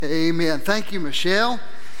Amen. Thank you, Michelle.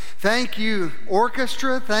 Thank you,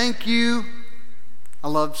 orchestra. Thank you. I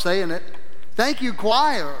love saying it. Thank you,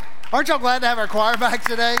 choir. Aren't y'all glad to have our choir back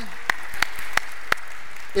today?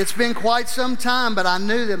 It's been quite some time, but I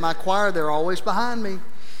knew that my choir, they're always behind me.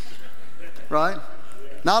 Right?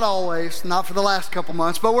 Not always, not for the last couple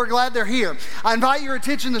months, but we're glad they're here. I invite your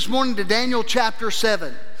attention this morning to Daniel chapter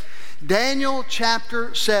 7. Daniel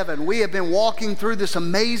chapter 7. We have been walking through this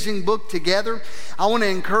amazing book together. I want to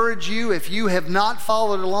encourage you, if you have not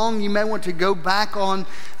followed along, you may want to go back on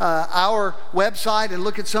our website and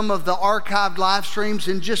look at some of the archived live streams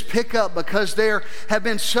and just pick up, because there have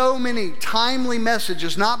been so many timely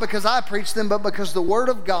messages, not because I preach them, but because the Word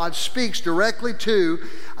of God speaks directly to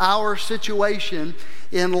our situation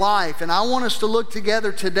in life. And I want us to look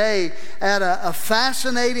together today at a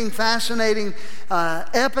fascinating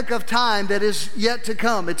epoch of time that is yet to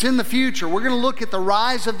come. It's in the future. We're going to look at the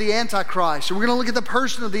rise of the Antichrist. We're going to look at the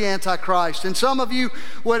person of the Antichrist. And some of you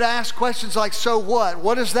would ask questions like, so what?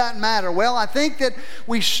 What does that matter? Well, I think that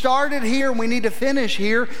we started here and we need to finish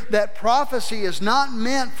here, that prophecy is not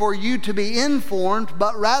meant for you to be informed,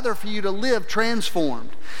 but rather for you to live transformed.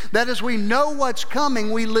 That as we know what's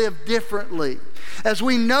coming, we live differently. As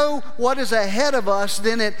we know what is ahead of us,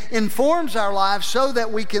 then it informs our lives so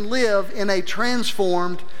that we can live in a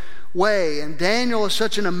transformed way. And Daniel is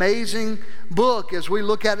such an amazing book as we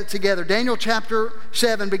look at it together. Daniel chapter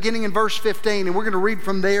 7, beginning in verse 15, and we're going to read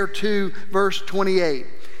from there to verse 28.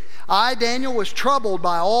 I, Daniel, was troubled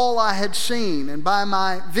by all I had seen and by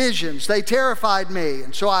my visions. They terrified me.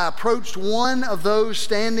 And so I approached one of those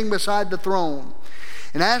standing beside the throne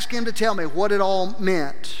and asked him to tell me what it all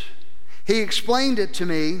meant. He explained it to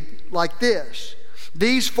me like this.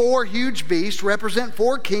 These four huge beasts represent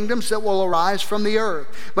four kingdoms that will arise from the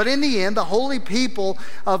earth. But in the end, the holy people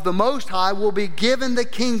of the Most High will be given the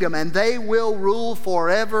kingdom, and they will rule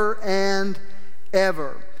forever and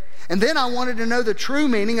ever. And then I wanted to know the true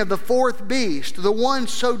meaning of the fourth beast, the one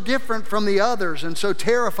so different from the others and so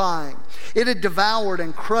terrifying. It had devoured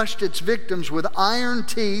and crushed its victims with iron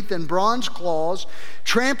teeth and bronze claws,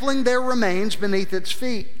 trampling their remains beneath its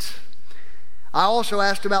feet. I also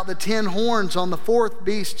asked about the 10 horns on the fourth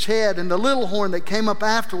beast's head and the little horn that came up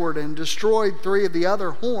afterward and destroyed 3 of the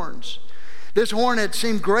other horns. This horn had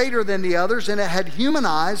seemed greater than the others, and it had human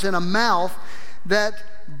eyes and a mouth that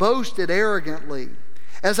boasted arrogantly.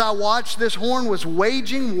 As I watched, this horn was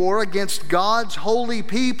waging war against God's holy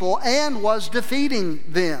people and was defeating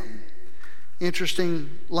them. Interesting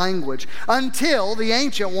language. Until the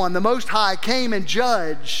Ancient One, the Most High, came and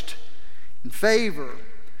judged in favor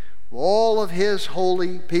all of his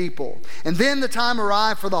holy people. And then the time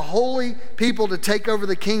arrived for the holy people to take over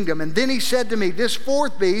the kingdom. And then he said to me, this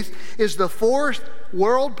fourth beast is the fourth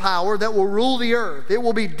world power that will rule the earth. It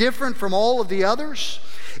will be different from all of the others.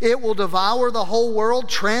 It will devour the whole world,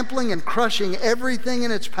 trampling and crushing everything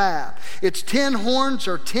in its path. Its 10 horns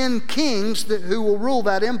are 10 kings who will rule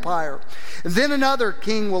that empire. And then another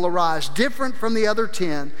king will arise, different from the other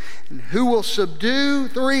 10, and who will subdue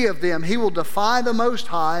 3 of them. He will defy the Most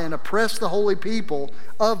High and oppress the holy people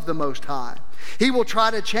of the Most High. He will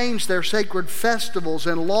try to change their sacred festivals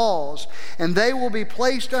and laws, and they will be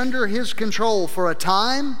placed under his control for a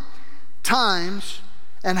time, times,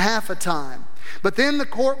 and half a time. But then the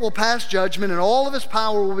court will pass judgment, and all of his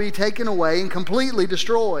power will be taken away and completely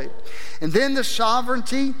destroyed. And then the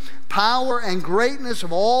sovereignty, power, and greatness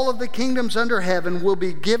of all of the kingdoms under heaven will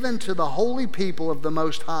be given to the holy people of the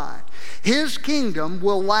Most High. His kingdom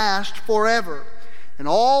will last forever, and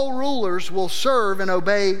all rulers will serve and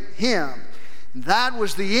obey him. That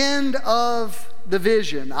was the end of the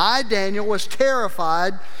vision. I, Daniel, was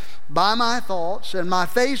terrified by my thoughts, and my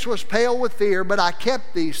face was pale with fear, but I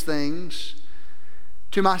kept these things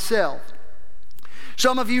to myself.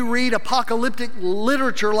 Some of you read apocalyptic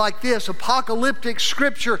literature like this, apocalyptic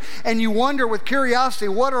scripture, and you wonder with curiosity,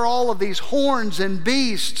 what are all of these horns and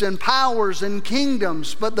beasts and powers and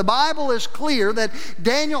kingdoms? But the Bible is clear that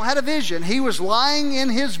Daniel had a vision. He was lying in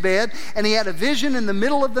his bed, and he had a vision in the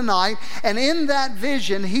middle of the night, and in that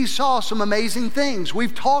vision, he saw some amazing things.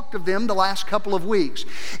 We've talked of them the last couple of weeks.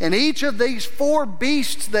 And each of these 4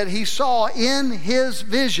 beasts that he saw in his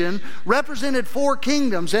vision represented 4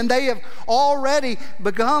 kingdoms, and they have already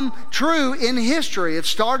become true in history. It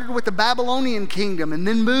started with the Babylonian kingdom and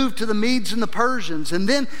then moved to the Medes and the Persians, and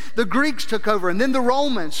then the Greeks took over, and then the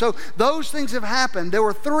Romans. So those things have happened. There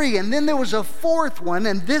were 3, and then there was a 4th one,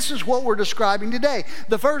 and this is what we're describing today.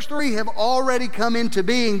 The first 3 have already come into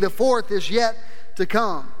being. The 4th is yet to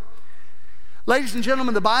come. Ladies and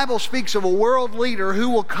gentlemen, the Bible speaks of a world leader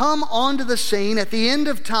who will come onto the scene at the end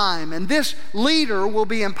of time. And this leader will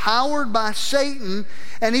be empowered by Satan,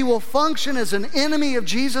 and he will function as an enemy of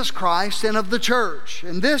Jesus Christ and of the church.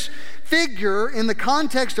 And this figure, in the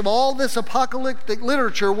context of all this apocalyptic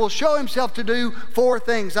literature, will show himself to do four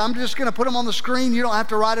things. I'm just going to put them on the screen. You don't have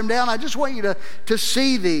to write them down. I just want you to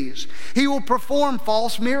see these. He will perform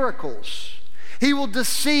false miracles. He will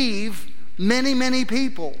deceive many, many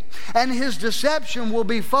people. And his deception will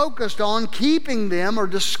be focused on keeping them or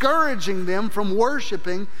discouraging them from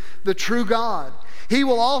worshiping the true God. He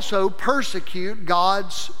will also persecute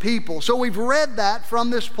God's people. So we've read that from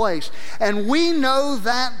this place. And we know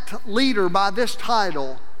that leader by this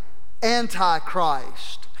title,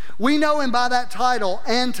 Antichrist. We know him by that title,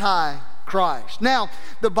 Antichrist. Now,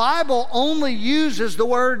 the Bible only uses the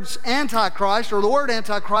words Antichrist or the word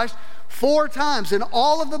Antichrist 4 times in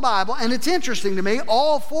all of the Bible, and it's interesting to me,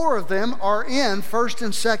 all 4 of them are in 1st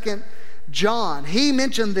and 2nd John. He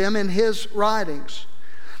mentioned them in his writings.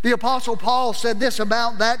 The Apostle Paul said this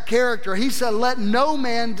about that character. He said, "Let no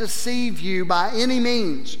man deceive you by any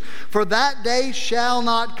means, for that day shall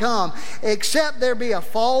not come, except there be a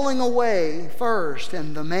falling away first,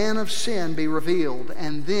 and the man of sin be revealed,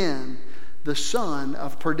 and then the son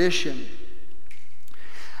of perdition."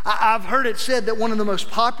 I've heard it said that one of the most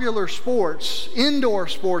popular sports, indoor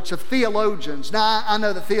sports of theologians. Now, I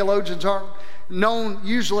know that theologians aren't known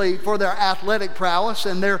usually for their athletic prowess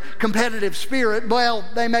and their competitive spirit. Well,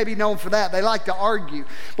 they may be known for that. They like to argue.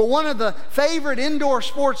 But one of the favorite indoor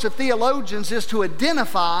sports of theologians is to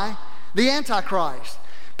identify the Antichrist.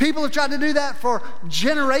 People have tried to do that for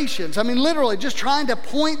generations. I mean, literally just trying to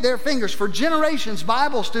point their fingers. For generations,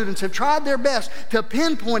 Bible students have tried their best to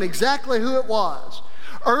pinpoint exactly who it was.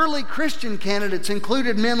 Early Christian candidates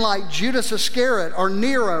included men like Judas Iscariot or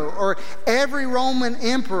Nero or every Roman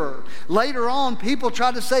emperor. Later on, people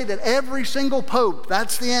tried to say that every single pope,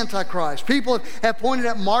 that's the Antichrist. People have pointed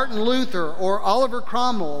at Martin Luther or Oliver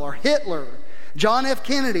Cromwell or Hitler, John F.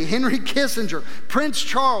 Kennedy, Henry Kissinger, Prince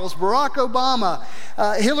Charles, Barack Obama,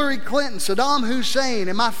 Hillary Clinton, Saddam Hussein,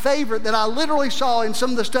 and my favorite that I literally saw in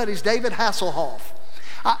some of the studies, David Hasselhoff.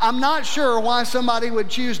 I'm not sure why somebody would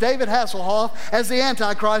choose David Hasselhoff as the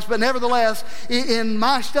Antichrist, but nevertheless, in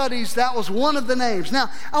my studies, that was one of the names.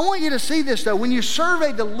 Now, I want you to see this, though. When you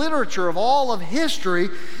survey the literature of all of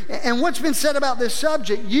history and what's been said about this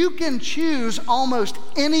subject, you can choose almost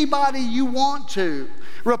anybody you want to.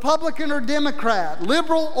 Republican or Democrat,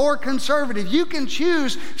 liberal or conservative. You can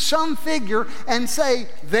choose some figure and say,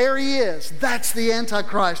 there he is. That's the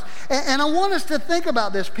Antichrist. And I want us to think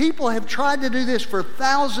about this. People have tried to do this for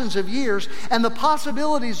thousands of years, and the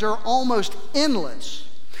possibilities are almost endless.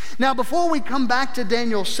 Now, before we come back to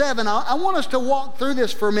Daniel 7, I want us to walk through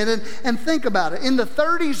this for a minute and think about it. In the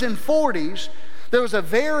 30s and 40s, there was a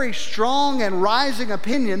very strong and rising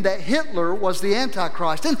opinion that Hitler was the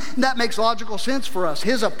Antichrist. And that makes logical sense for us.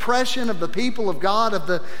 His oppression of the people of God, of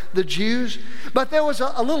the Jews. But there was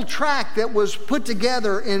a little tract that was put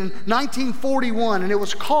together in 1941, and it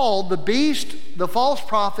was called The Beast, the False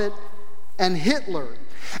Prophet, and Hitler.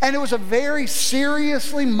 And it was a very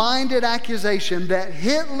seriously minded accusation that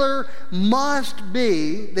Hitler must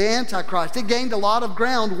be the Antichrist. It gained a lot of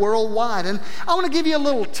ground worldwide. And I want to give you a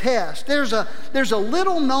little test. There's a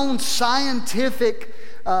little known scientific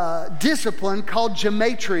discipline called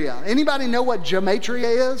gematria. Anybody know what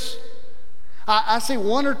gematria is? I see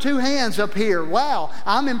 1 or 2 hands up here. Wow,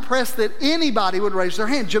 I'm impressed that anybody would raise their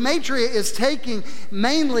hand. Gematria is taking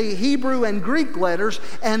mainly Hebrew and Greek letters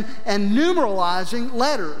and numeralizing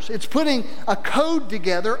letters. It's putting a code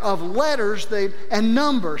together of letters and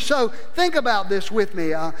numbers. So think about this with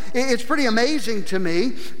me. It's pretty amazing to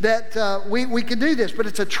me that we can do this, but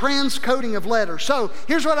it's a transcoding of letters. So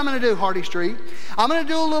here's what I'm going to do, Hardy Street. I'm going to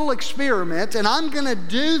do a little experiment, and I'm going to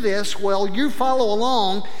do this while you follow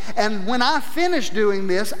along. And when I finish doing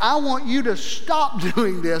this, I want you to stop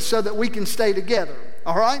doing this so that we can stay together.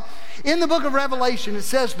 All right? In the book of Revelation, it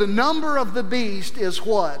says the number of the beast is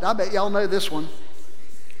what? I bet y'all know this one.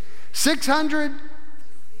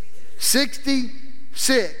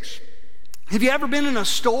 666. Have you ever been in a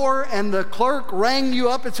store and the clerk rang you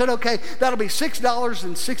up and said, okay, that'll be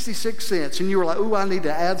 $6.66. And you were like, ooh, I need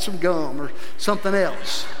to add some gum or something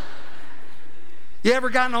else. You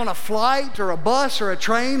ever gotten on a flight or a bus or a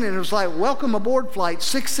train and it was like, welcome aboard flight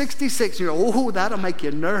 666. You go, oh, that'll make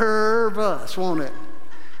you nervous, won't it?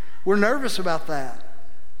 We're nervous about that.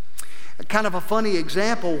 Kind of a funny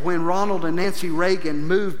example, when Ronald and Nancy Reagan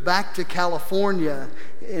moved back to California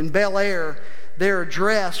in Bel Air, their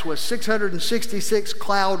address was 666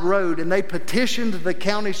 Cloud Road, and they petitioned the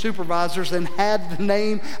county supervisors and had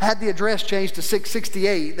the address changed to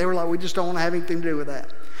 668. They were like, we just don't want to have anything to do with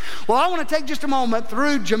that. Well, I want to take just a moment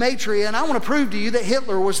through gematria, and I want to prove to you that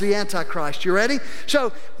Hitler was the Antichrist. You ready?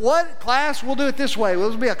 So what class? We'll do it this way. Well,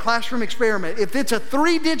 this will be a classroom experiment. If it's a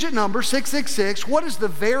 3-digit number, 666, what is the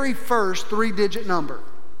very first 3-digit number?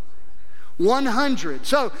 100.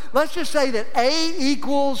 So let's just say that A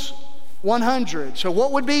equals 100. So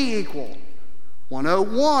what would B equal?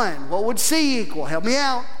 101. What would C equal? Help me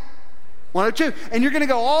out. 102. And you're going to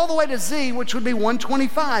go all the way to Z, which would be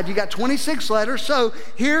 125. You got 26 letters. So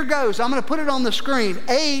here goes. I'm going to put it on the screen.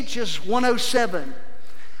 H is 107.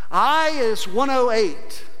 I is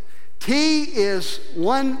 108. T is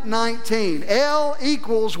 119. L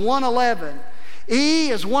equals 111. E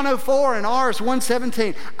is 104 and R is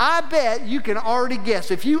 117. I bet you can already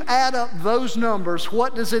guess. If you add up those numbers,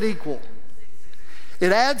 what does it equal?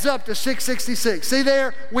 It adds up to 666. See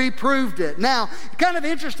there? We proved it. Now, kind of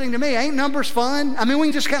interesting to me. Ain't numbers fun? I mean, we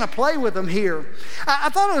can just kind of play with them here. I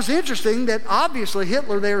thought it was interesting that obviously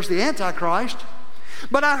Hitler there's the Antichrist.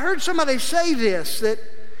 But I heard somebody say this, that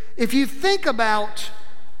if you think about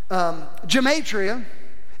gematria,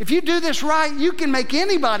 if you do this right, you can make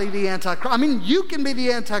anybody the Antichrist. I mean, you can be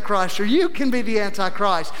the Antichrist or you can be the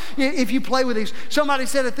Antichrist if you play with these. Somebody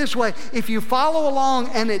said it this way, if you follow along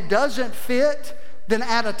and it doesn't fit, then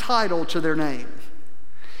add a title to their name.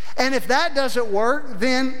 And if that doesn't work,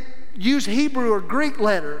 then use Hebrew or Greek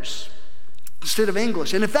letters instead of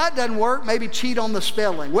English. And if that doesn't work, maybe cheat on the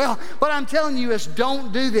spelling. Well, what I'm telling you is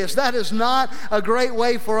don't do this. That is not a great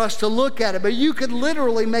way for us to look at it. But you could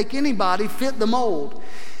literally make anybody fit the mold.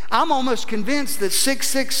 I'm almost convinced that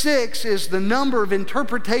 666 is the number of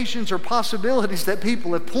interpretations or possibilities that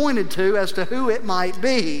people have pointed to as to who it might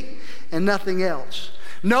be and nothing else.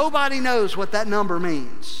 Nobody knows what that number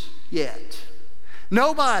means yet.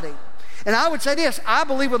 Nobody. And I would say this, I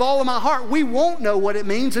believe with all of my heart, we won't know what it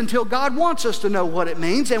means until God wants us to know what it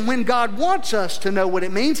means. And when God wants us to know what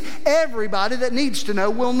it means, everybody that needs to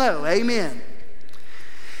know will know. Amen.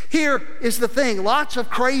 Here is the thing. Lots of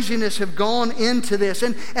craziness have gone into this.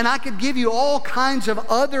 And I could give you all kinds of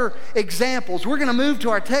other examples. We're going to move to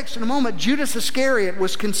our text in a moment. Judas Iscariot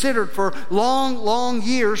was considered for long, long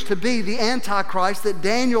years to be the Antichrist that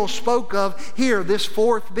Daniel spoke of here, this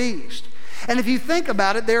fourth beast. And if you think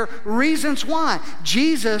about it, there are reasons why.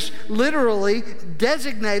 Jesus literally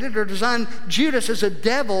designated or designed Judas as a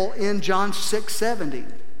devil in John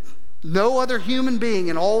 6:70. No other human being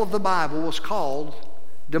in all of the Bible was called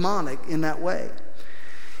demonic in that way.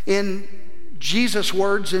 In Jesus'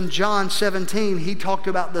 words in John 17, he talked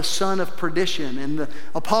about the son of perdition. And the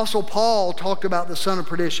Apostle Paul talked about the son of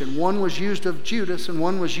perdition. One was used of Judas and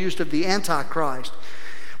one was used of the Antichrist.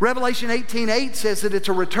 Revelation 18:8 says that it's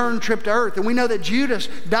a return trip to earth. And we know that Judas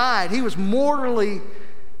died. He was mortally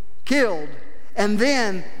killed. And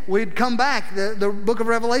then we'd come back, the book of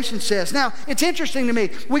Revelation says. Now, it's interesting to me.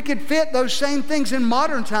 We could fit those same things in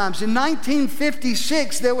modern times. In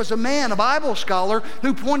 1956, there was a man, a Bible scholar,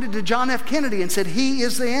 who pointed to John F. Kennedy and said, he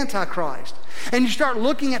is the Antichrist. And you start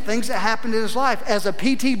looking at things that happened in his life. As a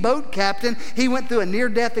PT boat captain, he went through a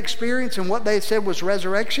near-death experience, and what they said was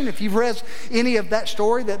resurrection. If you've read any of that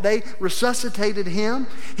story, that they resuscitated him.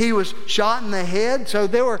 He was shot in the head. So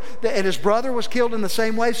and his brother was killed in the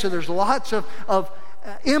same way. So there's lots of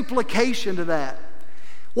implication to that.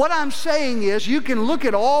 What I'm saying is you can look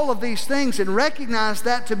at all of these things and recognize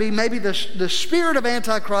that to be maybe the spirit of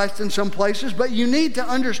Antichrist in some places, but you need to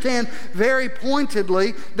understand very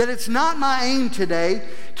pointedly that it's not my aim today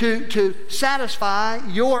to satisfy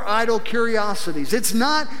your idle curiosities. It's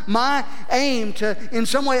not my aim to in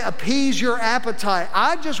some way appease your appetite.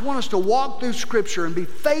 I just want us to walk through Scripture and be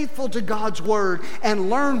faithful to God's Word and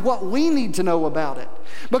learn what we need to know about it.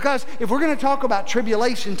 Because if we're going to talk about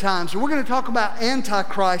tribulation times, and we're going to talk about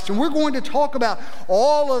Antichrist, and we're going to talk about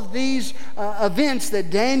all of these events that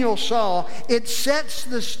Daniel saw, it sets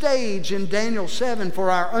the stage in Daniel 7 for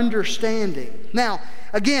our understanding. Now,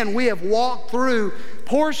 again, we have walked through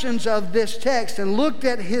portions of this text and looked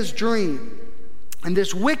at his dream. And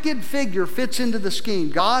this wicked figure fits into the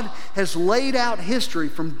scheme. God has laid out history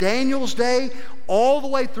from Daniel's day all the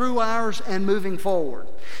way through ours and moving forward.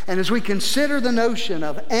 And as we consider the notion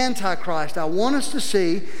of Antichrist, I want us to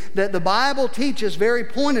see that the Bible teaches very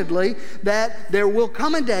pointedly that there will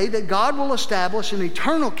come a day that God will establish an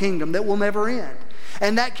eternal kingdom that will never end.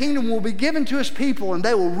 And that kingdom will be given to his people, and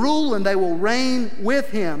they will rule and they will reign with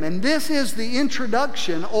him. And this is the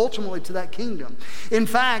introduction ultimately to that kingdom. In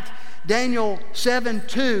fact, Daniel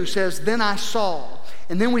 7:2 says, "Then I saw."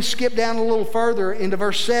 And then we skip down a little further into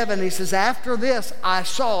verse 7. He says, after this I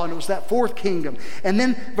saw, and it was that fourth kingdom. And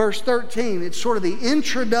then verse 13, it's sort of the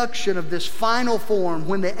introduction of this final form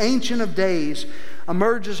when the Ancient of Days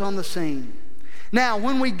emerges on the scene. Now,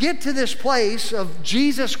 when we get to this place of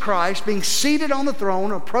Jesus Christ being seated on the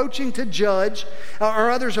throne, approaching to judge,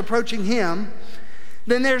 or others approaching him,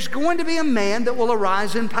 then there's going to be a man that will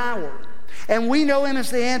arise in power. And we know him as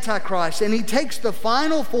the Antichrist, and he takes the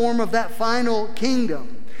final form of that final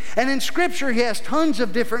kingdom. And in Scripture, he has tons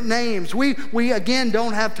of different names. We again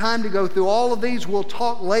don't have time to go through all of these. We'll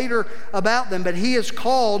talk later about them. But he is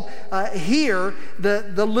called here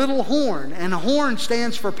the little horn. And a horn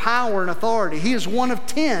stands for power and authority. He is one of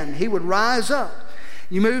 10. He would rise up.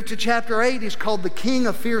 You move to chapter 8, he's called the King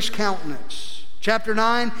of Fierce Countenance. Chapter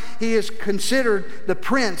 9, he is considered the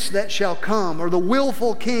prince that shall come, or the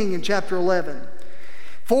willful king in chapter 11.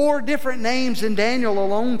 4 different names in Daniel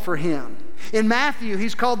alone for him. In Matthew,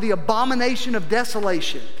 he's called the abomination of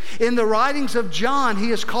desolation. In the writings of John, he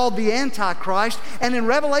is called the Antichrist. And in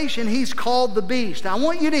Revelation, he's called the beast. Now, I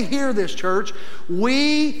want you to hear this, church.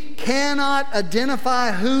 We cannot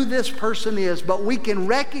identify who this person is, but we can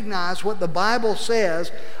recognize what the Bible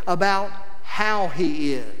says about how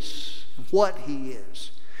he is, what he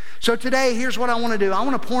is. So today, here's what I want to do. I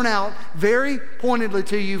want to point out very pointedly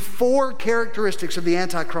to you 4 characteristics of the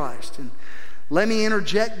Antichrist. And let me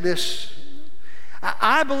interject this.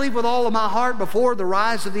 I believe with all of my heart before the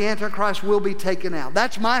rise of the Antichrist will be taken out.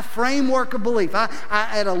 That's my framework of belief. I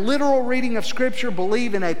at a literal reading of Scripture,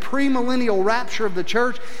 believe in a premillennial rapture of the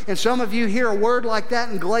church. And some of you hear a word like that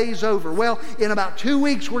and glaze over. Well, in about 2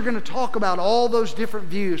 weeks, we're going to talk about all those different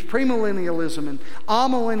views. Premillennialism and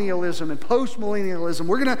amillennialism and postmillennialism.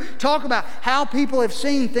 We're going to talk about how people have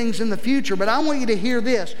seen things in the future. But I want you to hear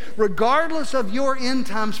this. Regardless of your end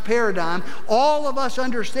times paradigm, all of us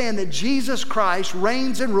understand that Jesus Christ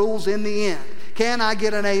reigns and rules in the end. Can I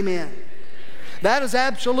get an amen? That is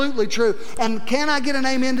absolutely true. And can I get an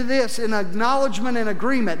amen to this in acknowledgement and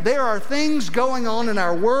agreement? There are things going on in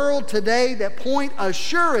our world today that point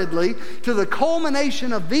assuredly to the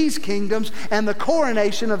culmination of these kingdoms and the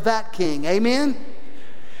coronation of that king. Amen?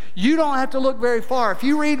 You don't have to look very far. If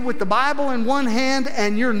you read with the Bible in one hand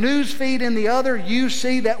and your news feed in the other, you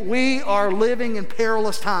see that we are living in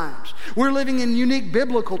perilous times. We're living in unique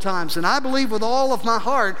biblical times. And I believe with all of my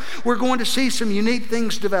heart, we're going to see some unique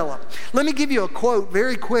things develop. Let me give you a quote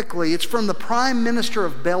very quickly. It's from the Prime Minister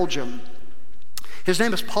of Belgium. His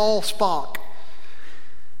name is Paul Spock.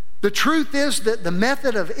 The truth is that the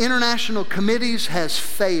method of international committees has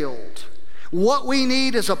failed. What we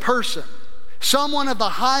need is a person, someone of the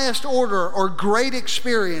highest order or great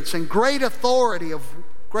experience and great authority, of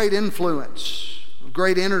great influence, of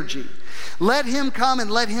great energy. Let him come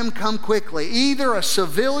and let him come quickly. Either a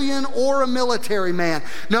civilian or a military man,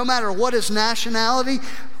 no matter what his nationality,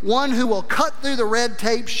 one who will cut through the red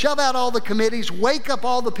tape, shove out all the committees, wake up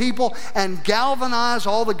all the people, and galvanize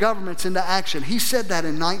all the governments into action. He said that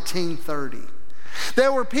in 1930.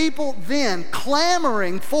 There were people then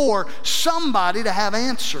clamoring for somebody to have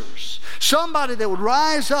answers. Somebody that would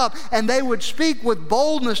rise up and they would speak with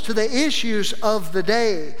boldness to the issues of the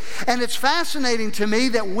day. And it's fascinating to me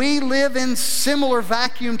that we live in similar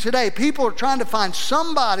vacuum today. People are trying to find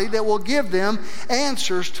somebody that will give them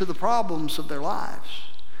answers to the problems of their lives.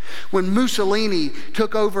 When Mussolini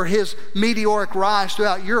took over his meteoric rise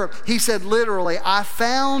throughout Europe, he said literally, "I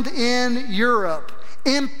found in Europe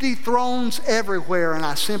empty thrones everywhere, and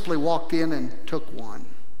I simply walked in and took one."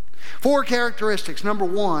 4 characteristics. Number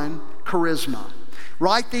 1, charisma.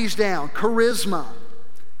 Write these down. Charisma.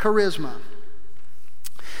 Charisma.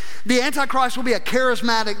 The Antichrist will be a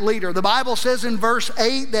charismatic leader. The Bible says in verse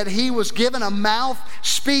 8 that he was given a mouth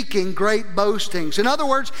speaking great boastings. In other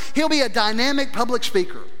words, he'll be a dynamic public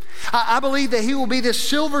speaker. I believe that he will be this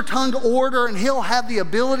silver-tongued orator, and he'll have the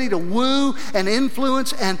ability to woo and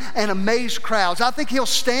influence and amaze crowds. I think he'll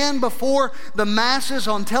stand before the masses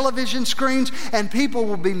on television screens, and people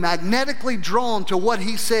will be magnetically drawn to what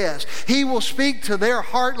he says. He will speak to their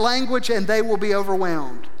heart language, and they will be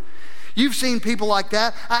overwhelmed. You've seen people like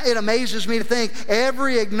that. It amazes me to think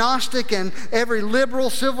every agnostic and every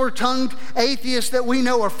liberal, silver-tongued atheist that we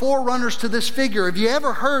know are forerunners to this figure. Have you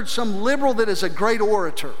ever heard some liberal that is a great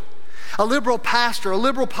orator? A liberal pastor, a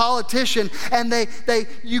liberal politician, and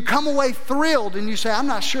you come away thrilled and you say, I'm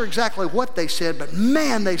not sure exactly what they said, but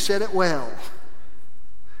man, they said it well.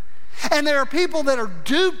 And there are people that are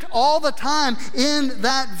duped all the time in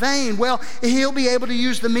that vein. Well, he'll be able to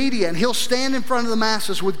use the media, and he'll stand in front of the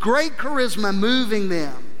masses with great charisma, moving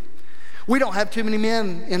them. We don't have too many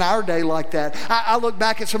men in our day like that. I look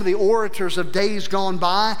back at some of the orators of days gone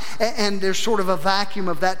by, and there's sort of a vacuum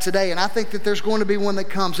of that today. And I think that there's going to be one that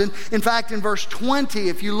comes. And in fact, in verse 20,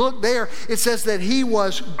 if you look there, it says that he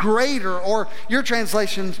was greater, or your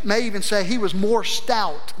translation may even say he was more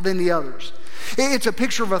stout than the others. It's a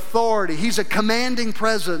picture of authority. He's a commanding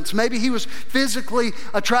presence. Maybe he was physically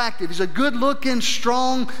attractive. He's a good-looking,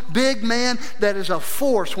 strong, big man that is a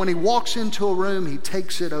force. When he walks into a room, he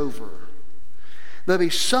takes it over. There'll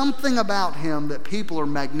be something about him that people are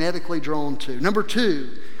magnetically drawn to. Number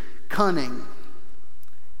 2, cunning.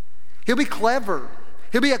 He'll be clever.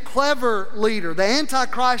 He'll be a clever leader. The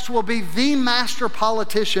Antichrist will be the master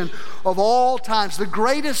politician of all times, the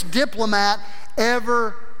greatest diplomat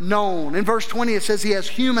ever known. In verse 20 it says he has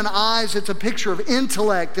human eyes. It's a picture of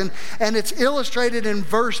intellect, and it's illustrated in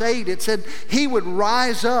verse 8. It said he would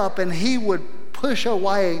rise up and he would push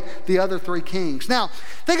away the other 3 kings. Now,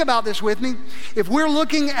 think about this with me. If we're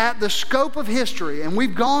looking at the scope of history, and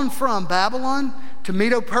we've gone from Babylon to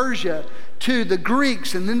Medo-Persia to the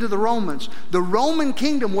Greeks and then to the Romans, the Roman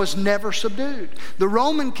kingdom was never subdued. The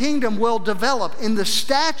Roman kingdom will develop. In the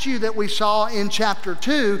statue that we saw in chapter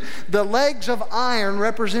 2, the legs of iron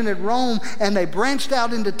represented Rome, and they branched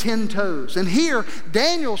out into 10 toes. And here,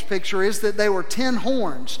 Daniel's picture is that they were 10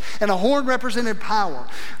 horns, and a horn represented power.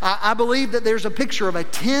 I believe that there's a picture of a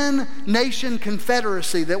 10-nation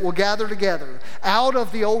confederacy that will gather together out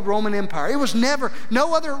of the old Roman Empire. It was never,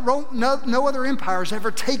 no other empire has ever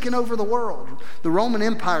taken over the world. The Roman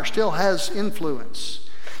Empire still has influence.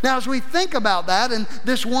 Now, as we think about that, and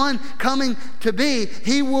this one coming to be,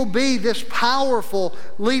 he will be this powerful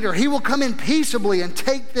leader. He will come in peaceably and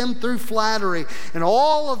take them through flattery and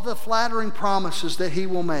all of the flattering promises that he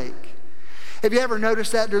will make. Have you ever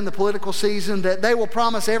noticed that during the political season, that they will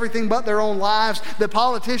promise everything but their own lives? The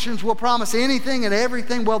politicians will promise anything and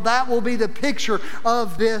everything. Well, that will be the picture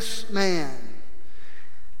of this man.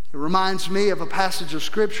 It reminds me of a passage of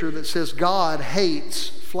Scripture that says God hates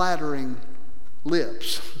flattering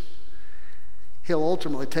lips. He'll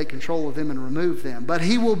ultimately take control of them and remove them. But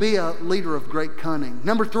he will be a leader of great cunning.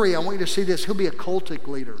 Number 3, I want you to see this. He'll be a cultic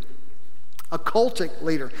leader. A cultic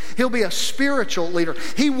leader. He'll be a spiritual leader.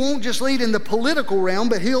 He won't just lead in the political realm,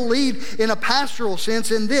 but he'll lead in a pastoral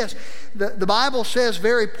sense in this. The Bible says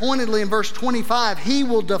very pointedly in verse 25, he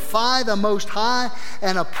will defy the Most High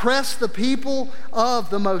and oppress the people of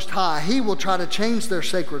the Most High. He will try to change their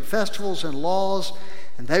sacred festivals and laws,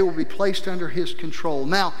 and they will be placed under his control.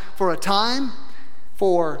 Now, for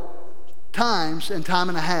times and time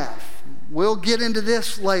and a half. We'll get into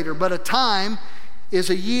this later, but a time is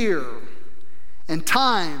a year. And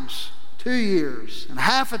times, 2 years. And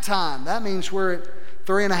half a time, that means we're at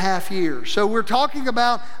 3.5 years. So we're talking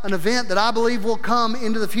about an event that I believe will come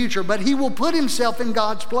into the future, but he will put himself in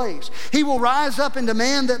God's place. He will rise up and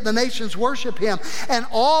demand that the nations worship him. And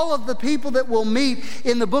all of the people that we'll meet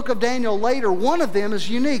in the book of Daniel later, one of them is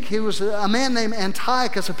unique. He was a man named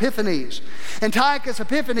Antiochus Epiphanes. Antiochus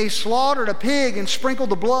Epiphanes slaughtered a pig and sprinkled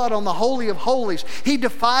the blood on the Holy of Holies. He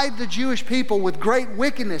defied the Jewish people with great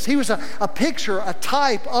wickedness. He was a picture, a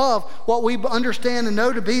type of what we understand and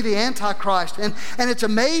know to be the Antichrist. And it's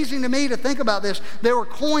amazing to me to think about this. There were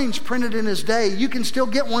coins printed in his day. You can still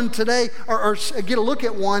get one today, or get a look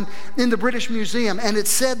at one in the British Museum. And it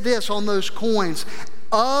said this on those coins: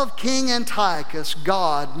 of King Antiochus,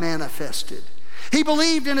 God manifested. He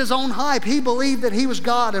believed in his own hype. He believed that he was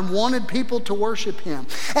God and wanted people to worship him.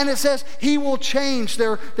 And it says he will change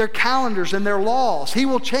their calendars and their laws. He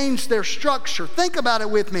will change their structure. Think about it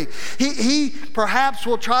with me. He perhaps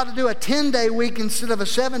will try to do a 10-day week instead of a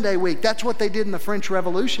 7-day week. That's what they did in the French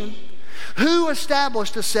Revolution. Who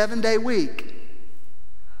established a 7-day week?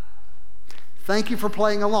 Thank you for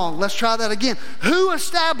playing along. Let's try that again. Who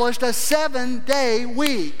established a 7-day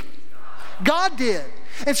week? God did.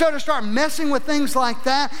 And so to start messing with things like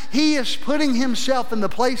that, he is putting himself in the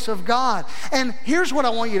place of God. And here's what I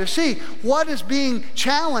want you to see. What is being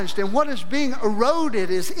challenged and what is being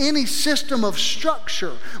eroded is any system of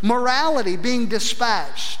structure, morality being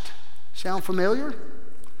dispatched. Sound familiar?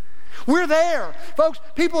 We're there. Folks,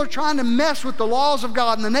 people are trying to mess with the laws of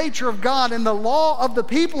God and the nature of God and the law of the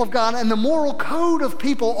people of God and the moral code of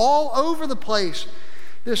people all over the place.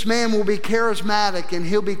 This man will be charismatic, and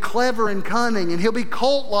he'll be clever and cunning, and he'll be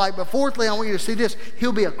cult-like. But fourthly, I want you to see this.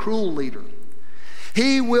 He'll be a cruel leader.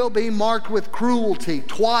 He will be marked with cruelty.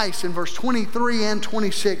 Twice in verse 23 and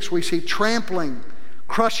 26, we see trampling,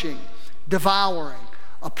 crushing, devouring,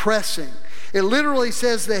 oppressing. It literally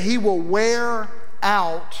says that he will wear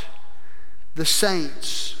out the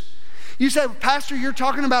saints. You say, Pastor, you're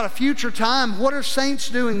talking about a future time. What are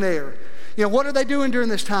saints doing there? what are they doing during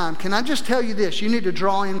this time? Can I just tell you this? You need to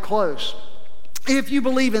draw in close. If you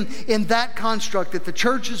believe in that construct, that the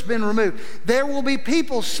church has been removed, there will be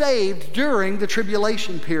people saved during the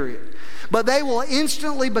tribulation period. But they will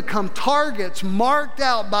instantly become targets marked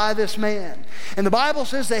out by this man. And the Bible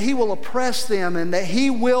says that he will oppress them and that he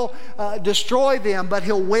will destroy them, but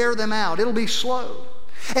he'll wear them out. It'll be slow.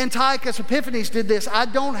 Antiochus Epiphanes did this. I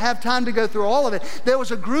don't have time to go through all of it. There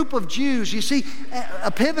was a group of Jews. You see,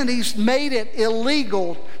 Epiphanes made it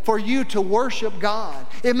illegal for you to worship God.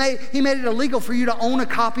 He made it illegal for you to own a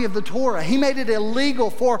copy of the Torah. He made it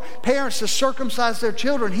illegal for parents to circumcise their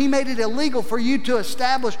children. He made it illegal for you to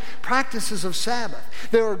establish practices of Sabbath.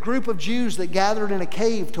 There were a group of Jews that gathered in a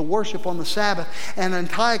cave to worship on the Sabbath, and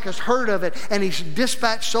Antiochus heard of it, and he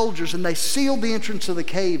dispatched soldiers, and they sealed the entrance of the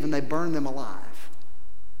cave, and they burned them alive.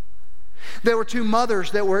 There were 2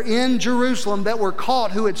 mothers that were in Jerusalem that were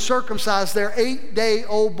caught who had circumcised their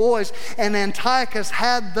 8-day-old boys. And Antiochus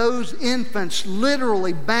had those infants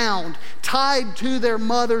literally bound, tied to their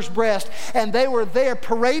mother's breast. And they were there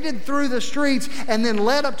paraded through the streets and then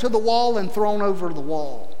led up to the wall and thrown over the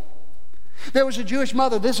wall. There was a Jewish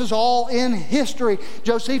mother. This is all in history.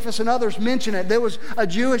 Josephus and others mention it. There was a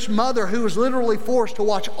Jewish mother who was literally forced to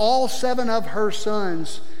watch all 7 of her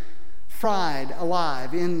sons fried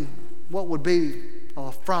alive in what would be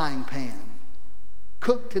a frying pan,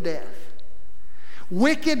 cooked to death.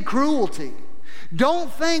 Wicked cruelty.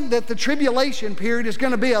 Don't think that the tribulation period is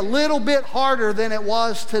going to be a little bit harder than it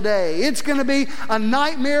was today. It's going to be a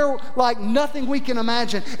nightmare like nothing we can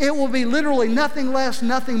imagine. It will be literally nothing less,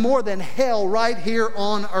 nothing more than hell right here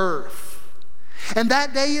on earth. And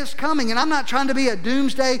that day is coming. And I'm not trying to be a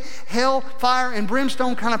doomsday, hell, fire, and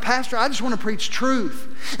brimstone kind of pastor. I just want to preach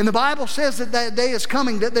truth. And the Bible says that that day is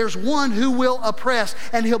coming, that there's one who will oppress,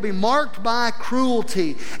 and he'll be marked by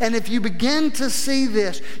cruelty. And if you begin to see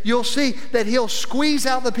this, you'll see that he'll squeeze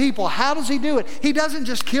out the people. How does he do it? He doesn't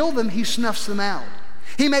just kill them, he snuffs them out.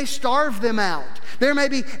 He may starve them out. There may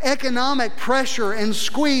be economic pressure and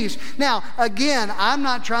squeeze. Now, again, I'm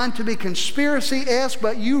not trying to be conspiracy-esque,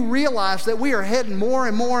 but you realize that we are heading more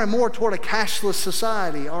and more and more toward a cashless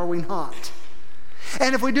society, are we not?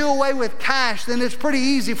 And if we do away with cash, then it's pretty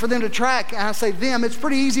easy for them to track, and I say them, it's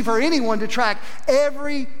pretty easy for anyone to track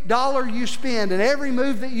every dollar you spend and every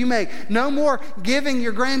move that you make. No more giving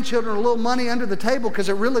your grandchildren a little money under the table because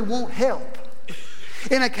it really won't help.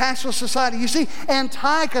 In a cashless society. You see,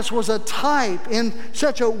 Antiochus was a type in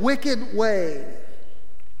such a wicked way.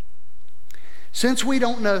 Since we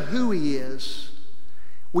don't know who he is,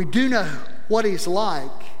 we do know what he's like.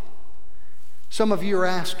 Some of you are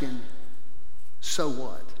asking, so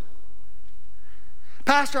what?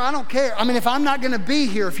 Pastor, I don't care. I mean, if I'm not going to be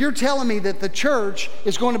here, if you're telling me that the church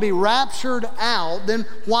is going to be raptured out, then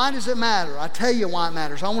why does it matter? I tell you why it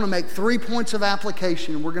matters. I want to make 3 points of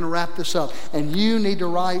application, and we're going to wrap this up. And you need to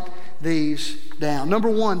write these down. Number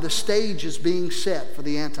 1, the stage is being set for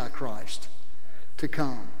the Antichrist to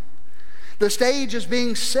come. The stage is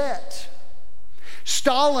being set.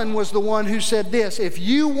 Stalin was the one who said this: if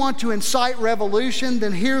you want to incite revolution,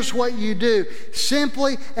 then here's what you do.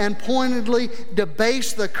 Simply and pointedly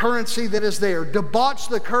debase the currency that is there. Debauch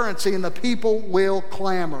the currency, and the people will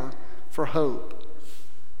clamor for hope.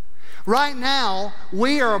 Right now,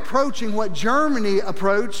 we are approaching what Germany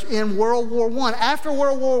approached in World War I. After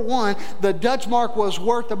World War I, the Dutch mark was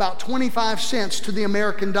worth about 25 cents to the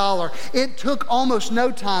American dollar. It took almost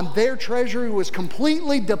no time. Their treasury was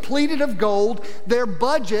completely depleted of gold. Their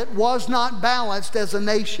budget was not balanced as a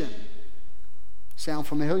nation. Sound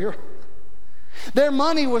familiar? Their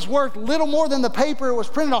money was worth little more than the paper it was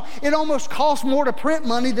printed on. It almost cost more to print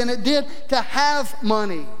money than it did to have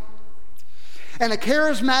money. And a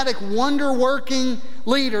charismatic, wonder-working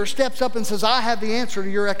leader steps up and says, I have the answer to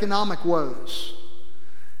your economic woes.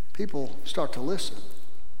 People start to listen.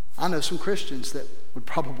 I know some Christians that would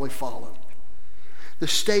probably follow. The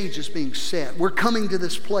stage is being set. We're coming to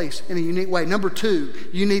this place in a unique way. Number 2,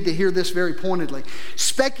 you need to hear this very pointedly.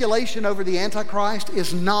 Speculation over the Antichrist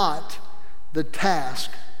is not the task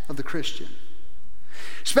of the Christian.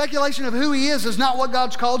 Speculation of who he is not what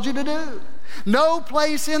God's called you to do. No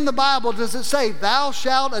place in the Bible does it say, thou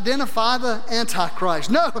shalt identify the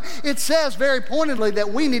Antichrist. No, it says very pointedly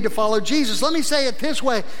that we need to follow Jesus. Let me say it this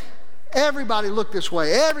way. Everybody look this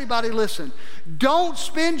way. Everybody listen. Don't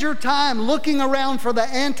spend your time looking around for the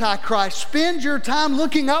Antichrist. Spend your time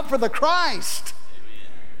looking up for the Christ.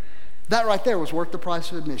 Amen. That right there was worth the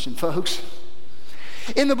price of admission, folks.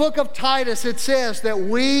 In the book of Titus, it says that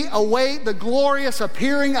we await the glorious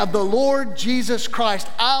appearing of the Lord Jesus Christ,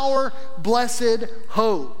 our blessed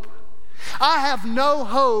hope. I have no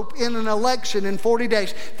hope in an election in 40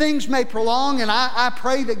 days. Things may prolong, and I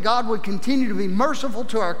pray that God would continue to be merciful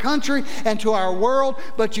to our country and to our world,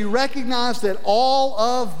 but you recognize that all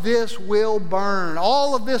of this will burn.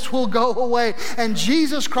 All of this will go away, and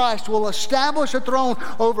Jesus Christ will establish a throne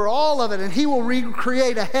over all of it, and He will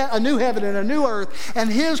recreate a new heaven and a new earth,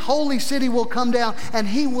 and His holy city will come down, and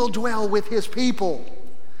He will dwell with His people.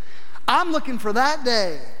 I'm looking for that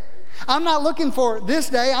day. I'm not looking for this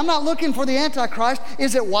day. I'm not looking for the Antichrist.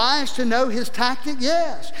 Is it wise to know his tactic?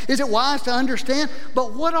 Yes. Is it wise to understand?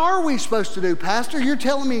 But what are we supposed to do, Pastor? You're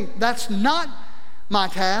telling me that's not my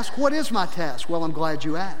task. What is my task? Well, I'm glad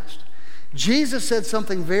you asked. Jesus said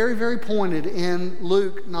something very, very pointed in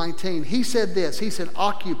Luke 19. He said this. He said,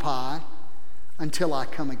 occupy until I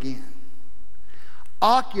come again.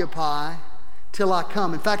 Occupy till I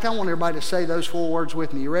come. In fact, I want everybody to say those 4 words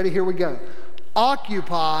with me. You ready? Here we go.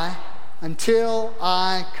 Occupy until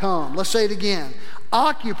I come. Let's say it again.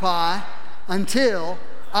 Occupy until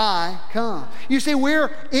I come. You see,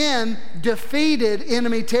 we're in defeated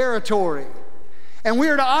enemy territory. And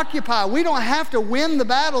we're to occupy. We don't have to win the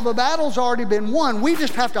battle. The battle's already been won. We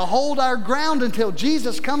just have to hold our ground until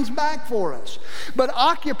Jesus comes back for us. But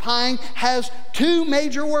occupying has 2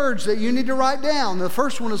 major words that you need to write down. The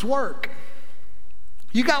first one is work.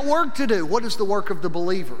 You got work to do. What is the work of the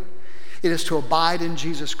believer? It is to abide in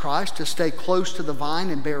Jesus Christ, to stay close to the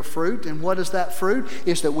vine and bear fruit. And what is that fruit?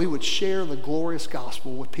 Is that we would share the glorious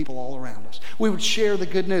gospel with people all around us. We would share the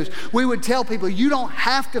good news. We would tell people, you don't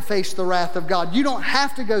have to face the wrath of God. You don't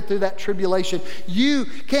have to go through that tribulation. You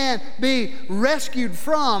can be rescued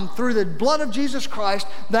from, through the blood of Jesus Christ,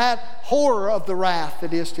 that horror of the wrath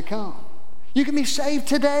that is to come. You can be saved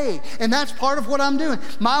today, and that's part of what I'm doing.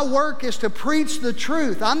 My work is to preach the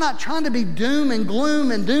truth. I'm not trying to be doom and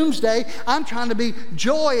gloom and doomsday. I'm trying to be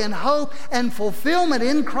joy and hope and fulfillment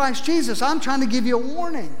in Christ Jesus. I'm trying to give you a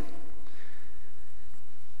warning.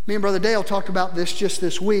 Me and Brother Dale talked about this just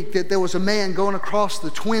this week, that there was a man going across the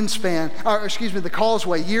the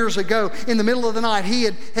causeway years ago in the middle of the night. He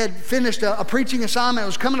had finished a preaching assignment,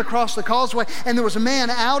 was coming across the causeway, and there was a man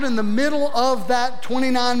out in the middle of that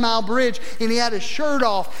 29-mile bridge, and he had his shirt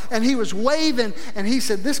off, and he was waving, and he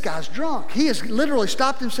said, this guy's drunk. He has literally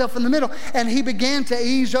stopped himself in the middle, and he began to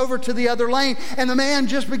ease over to the other lane, and the man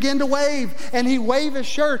just began to wave, and he waved his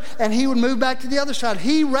shirt, and he would move back to the other side.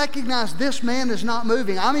 He recognized this man is not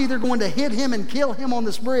moving. I'm either going to hit him and kill him on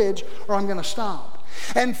this bridge, or I'm going to stop.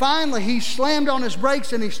 And finally, he slammed on his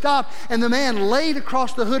brakes and he stopped, and the man laid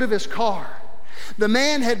across the hood of his car. The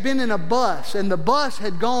man had been in a bus, and the bus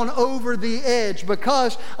had gone over the edge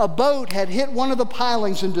because a boat had hit one of the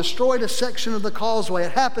pilings and destroyed a section of the causeway.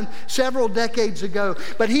 It happened several decades ago.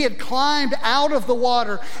 But he had climbed out of the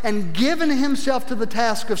water and given himself to the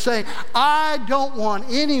task of saying, I don't want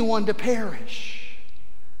anyone to perish.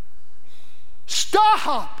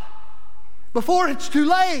 Stop before it's too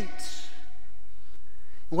late.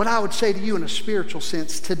 What I would say to you in a spiritual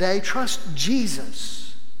sense today, trust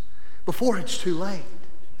Jesus before it's too late.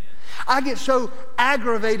 I get so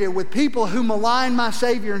aggravated with people who malign my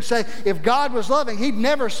Savior and say, if God was loving, He'd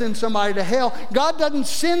never send somebody to hell. God doesn't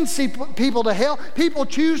send people to hell. People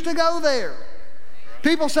choose to go there.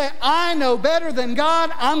 People say, I know better than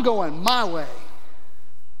God. I'm going my way.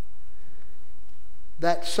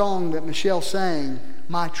 That song that Michelle sang,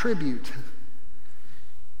 My Tribute,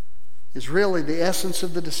 is really the essence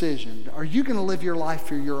of the decision. Are you going to live your life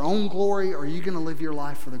for your own glory, or are you going to live your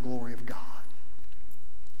life for the glory of God?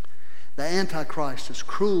 The Antichrist is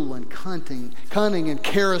cruel and cunning and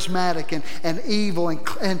charismatic and evil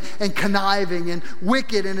and conniving and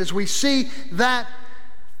wicked. And as we see that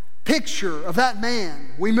picture of that man,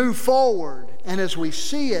 we move forward. And as we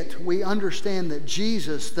see it, we understand that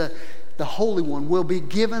Jesus, the Holy One, will be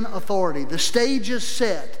given authority. The stage is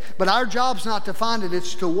set, but our job's not to find it,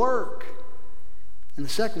 it's to work. And the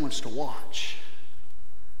second one's to watch.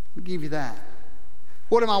 We'll give you that.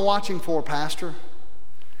 What am I watching for, Pastor?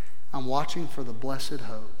 I'm watching for the blessed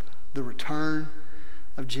hope, the return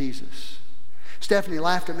of Jesus. Stephanie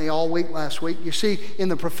laughed at me all week last week. You see, in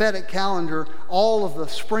the prophetic calendar, all of the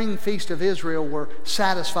spring feast of Israel were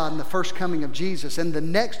satisfied in the first coming of Jesus. And the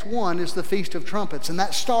next one is the Feast of Trumpets. And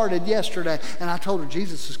that started yesterday. And I told her,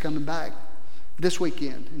 Jesus is coming back this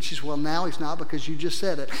weekend. And she said, well, now He's not, because you just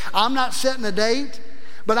said it. I'm not setting a date,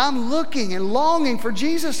 but I'm looking and longing for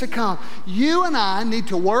Jesus to come. You and I need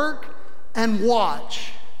to work and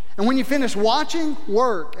watch. And when you finish watching,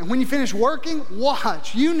 work. And when you finish working,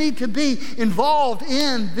 watch. You need to be involved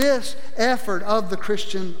in this effort of the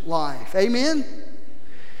Christian life. Amen?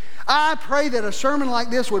 I pray that a sermon like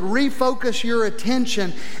this would refocus your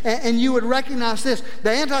attention and you would recognize this.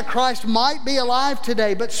 The Antichrist might be alive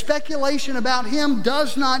today, but speculation about him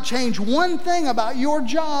does not change one thing about your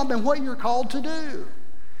job and what you're called to do.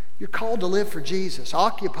 You're called to live for Jesus.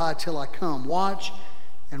 Occupy till I come. Watch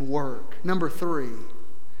and work. Number 3,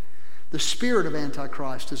 the spirit of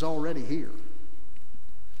Antichrist is already here.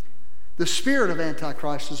 The spirit of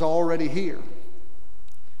Antichrist is already here.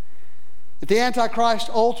 The Antichrist's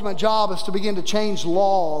ultimate job is to begin to change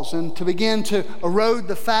laws and to begin to erode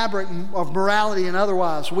the fabric of morality and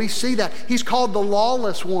otherwise. We see that. He's called the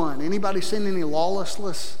lawless one. Anybody seen any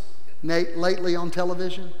lawlessness lately on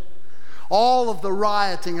television? All of the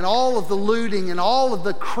rioting and all of the looting and all of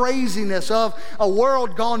the craziness of a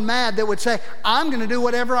world gone mad that would say, I'm going to do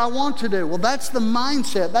whatever I want to do. Well, that's the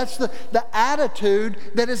mindset. That's the attitude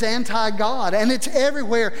that is anti-God. And it's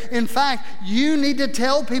everywhere. In fact, you need to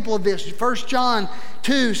tell people this. 1 John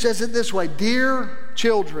 2 says it this way, Dear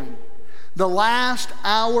children, the last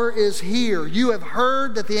hour is here. You have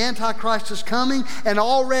heard that the Antichrist is coming, and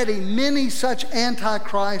already many such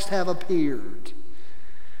Antichrists have appeared.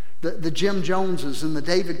 The Jim Joneses and the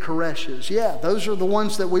David Koreshes. Yeah, those are the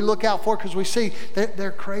ones that we look out for because we see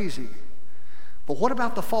they're crazy. But what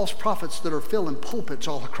about the false prophets that are filling pulpits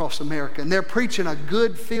all across America? And they're preaching a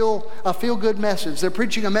feel-good message. They're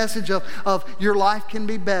preaching a message of your life can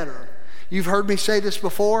be better. You've heard me say this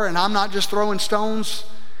before, and I'm not just throwing stones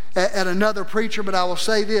at another preacher, but I will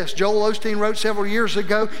say this. Joel Osteen wrote several years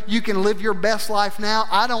ago, you can live your best life now.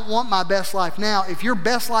 I don't want my best life now. If your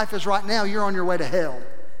best life is right now, you're on your way to hell.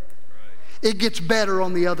 It gets better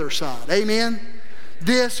on the other side. Amen?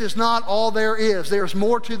 This is not all there is. There's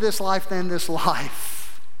more to this life than this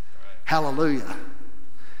life. Hallelujah.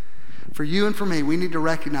 For you and for me, we need to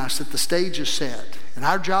recognize that the stage is set. And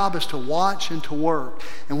our job is to watch and to work.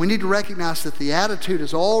 And we need to recognize that the attitude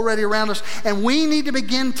is already around us. And we need to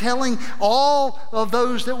begin telling all of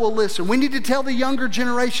those that will listen. We need to tell the younger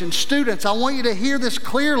generation, students, I want you to hear this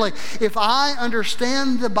clearly. If I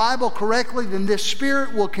understand the Bible correctly, then this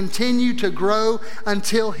spirit will continue to grow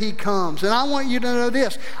until he comes. And I want you to know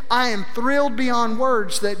this. I am thrilled beyond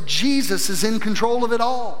words that Jesus is in control of it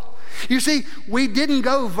all. You see, we didn't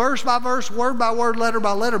go verse by verse, word by word, letter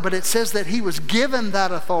by letter, but it says that he was given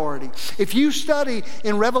that authority. If you study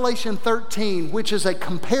in Revelation 13, which is a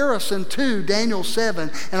comparison to Daniel 7,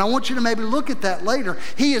 and I want you to maybe look at that later,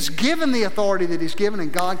 he is given the authority that he's given,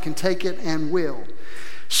 and God can take it and will.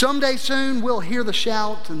 Someday soon, we'll hear the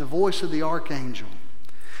shout and the voice of the archangel.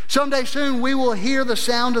 Someday soon, we will hear the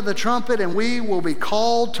sound of the trumpet, and we will be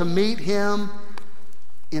called to meet him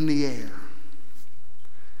in the air.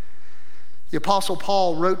 The Apostle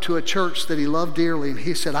Paul wrote to a church that he loved dearly, and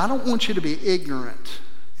he said, I don't want you to be ignorant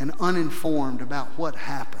and uninformed about what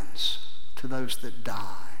happens to those that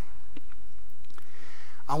die.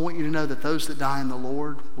 I want you to know that those that die in the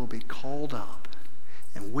Lord will be called up,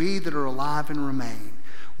 and we that are alive and remain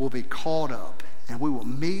will be called up, and we will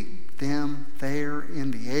meet them there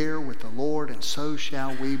in the air with the Lord, and so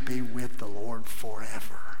shall we be with the Lord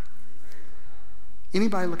forever.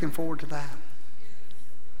 Anybody looking forward to that?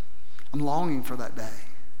 I'm longing for that day,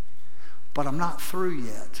 but I'm not through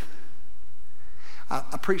yet.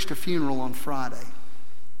 I preached a funeral on Friday,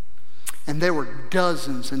 and there were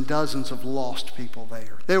dozens and dozens of lost people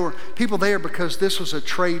there. There were people there because this was a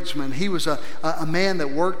tradesman. He was a man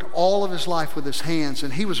that worked all of his life with his hands,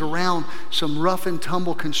 and he was around some rough and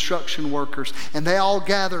tumble construction workers, and they all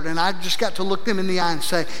gathered, and I just got to look them in the eye and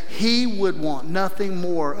say, he would want nothing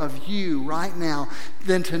more of you right now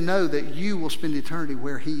than to know that you will spend eternity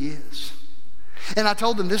where he is. And I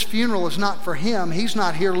told them this funeral is not for him. He's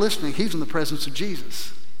not here listening. He's in the presence of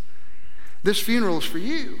Jesus. This funeral is for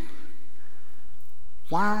you.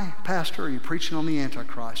 Why, Pastor, are you preaching on the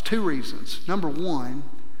Antichrist? 2 reasons. Number 1,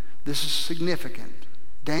 this is significant.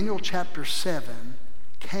 Daniel chapter 7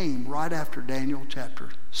 came right after Daniel chapter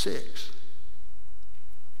 6.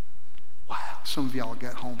 Wow, some of y'all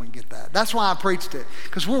get home and get that. That's why I preached it,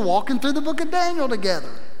 because we're walking through the book of Daniel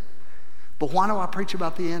together. But why do I preach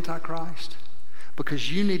about the Antichrist?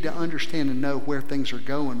 Because you need to understand and know where things are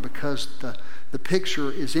going, because the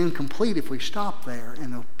picture is incomplete if we stop there.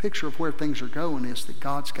 And the picture of where things are going is that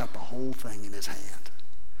God's got the whole thing in his hand.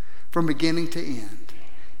 From beginning to end,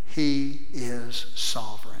 he is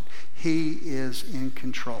sovereign. He is in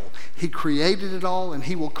control. He created it all, and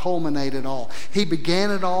he will culminate it all. He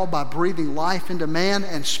began it all by breathing life into man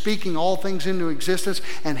and speaking all things into existence,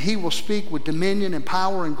 and he will speak with dominion and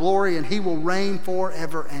power and glory, and he will reign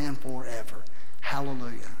forever and forever.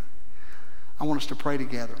 Hallelujah. I want us to pray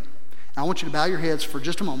together. I want you to bow your heads for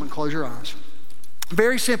just a moment, close your eyes.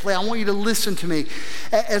 Very simply, I want you to listen to me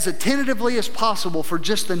as attentively as possible for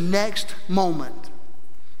just the next moment.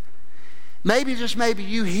 Maybe, just maybe,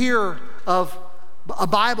 you hear of a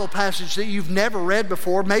Bible passage that you've never read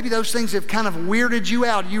before. Maybe those things have kind of weirded you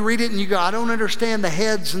out. You read it and you go, I don't understand the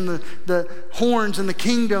heads and the horns and the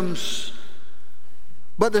kingdoms.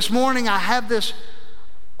 But this morning I have this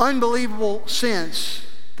unbelievable sense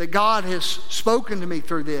that God has spoken to me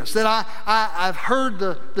through this, that I've heard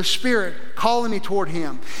the Spirit calling me toward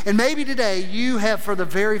Him. And maybe today you have, for the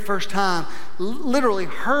very first time, literally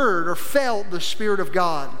heard or felt the Spirit of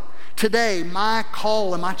God. Today, my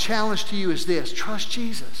call and my challenge to you is this: trust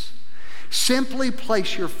Jesus. Simply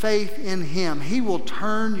place your faith in Him. He will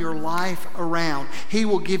turn your life around. He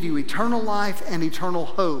will give you eternal life and eternal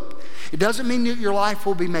hope. It doesn't mean that your life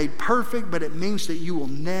will be made perfect, but it means that you will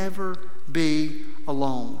never be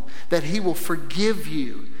alone. That He will forgive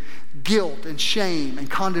you. Guilt and shame and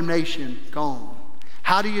condemnation gone.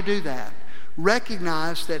 How do you do that?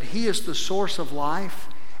 Recognize that He is the source of life,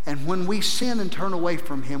 and when we sin and turn away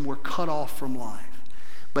from Him, we're cut off from life.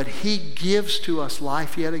 But He gives to us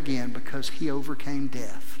life yet again because He overcame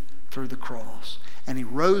death through the cross, and He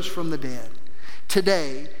rose from the dead.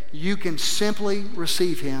 Today, you can simply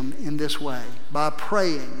receive Him in this way by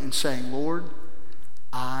praying and saying, Lord,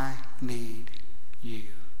 I need You.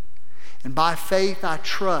 And by faith, I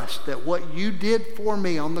trust that what You did for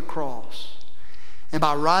me on the cross, and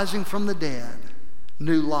by rising from the dead,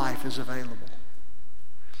 new life is available.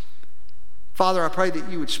 Father, I pray that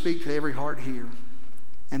You would speak to every heart here,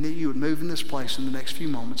 and that You would move in this place in the next few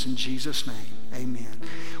moments. In Jesus' name, amen.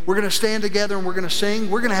 We're going to stand together and we're going to sing.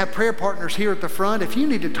 We're going to have prayer partners here at the front. If you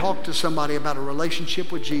need to talk to somebody about a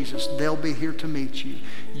relationship with Jesus, they'll be here to meet you.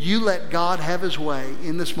 You let God have His way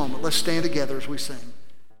in this moment. Let's stand together as we sing.